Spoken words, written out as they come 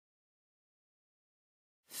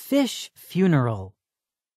Fish funeral.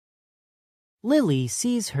 Lily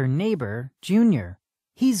sees her neighbor, Junior.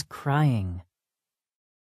 He's crying.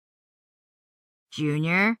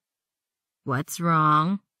 Junior, what's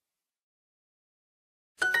wrong?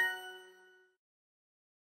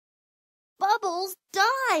 Bubbles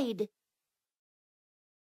died.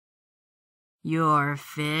 Your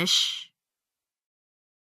fish?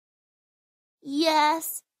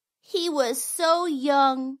 Yes, he was so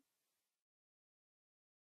young.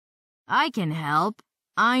 I can help.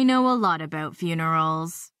 I know a lot about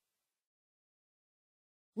funerals.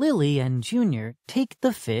 Lily and Junior take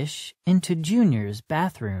the fish into Junior's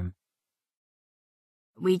bathroom.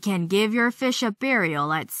 We can give your fish a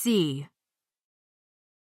burial at sea.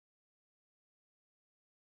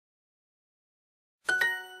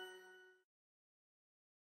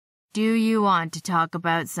 Do you want to talk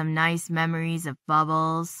about some nice memories of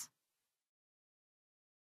Bubbles?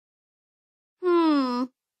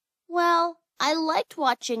 Well, I liked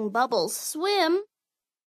watching Bubbles swim.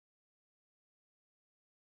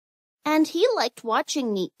 And he liked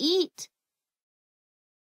watching me eat.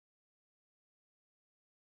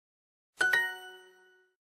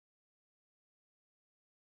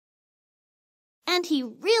 And he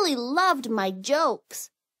really loved my jokes.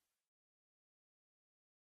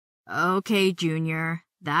 Okay, Junior,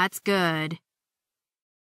 that's good.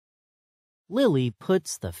 Lily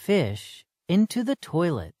puts the fish into the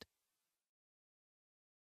toilet.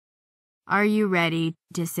 Are you ready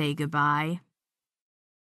to say goodbye?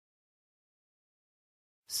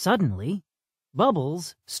 Suddenly,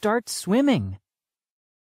 Bubbles starts swimming.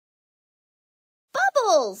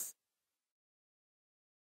 Bubbles!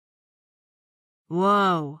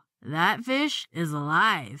 Whoa, that fish is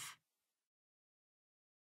alive.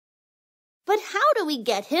 But how do we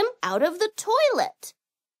get him out of the toilet?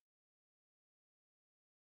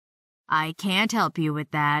 I can't help you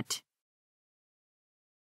with that.